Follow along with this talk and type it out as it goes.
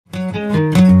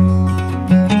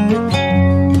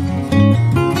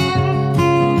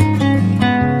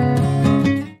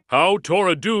to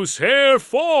reduce hair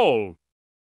fall?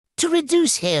 To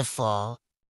reduce hair fall,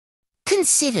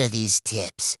 consider these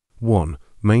tips. 1.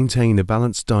 Maintain a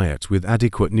balanced diet with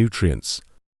adequate nutrients,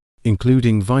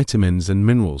 including vitamins and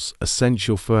minerals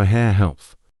essential for hair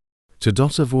health. 2.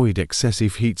 Avoid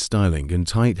excessive heat styling and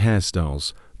tight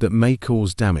hairstyles that may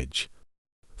cause damage.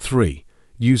 3.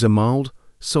 Use a mild,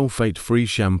 sulfate-free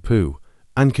shampoo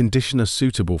and conditioner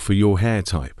suitable for your hair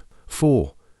type.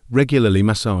 4. Regularly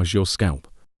massage your scalp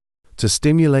to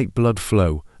stimulate blood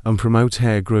flow and promote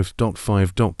hair growth.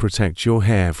 5. Protect your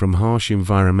hair from harsh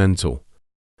environmental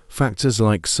factors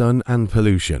like sun and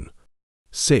pollution.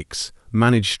 6.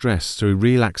 Manage stress through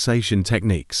relaxation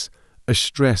techniques, as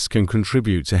stress can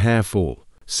contribute to hair fall.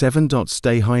 7.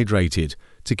 Stay hydrated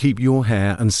to keep your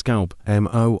hair and scalp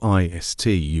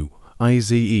moisturized.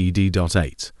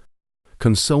 8.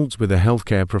 Consult with a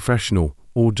healthcare professional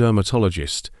or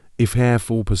dermatologist if hair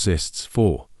fall persists.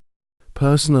 4.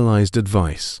 Personalized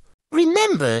advice.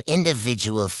 Remember,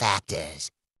 individual factors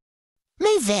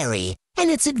may vary, and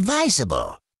it's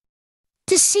advisable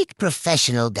to seek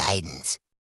professional guidance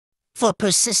for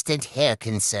persistent hair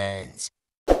concerns.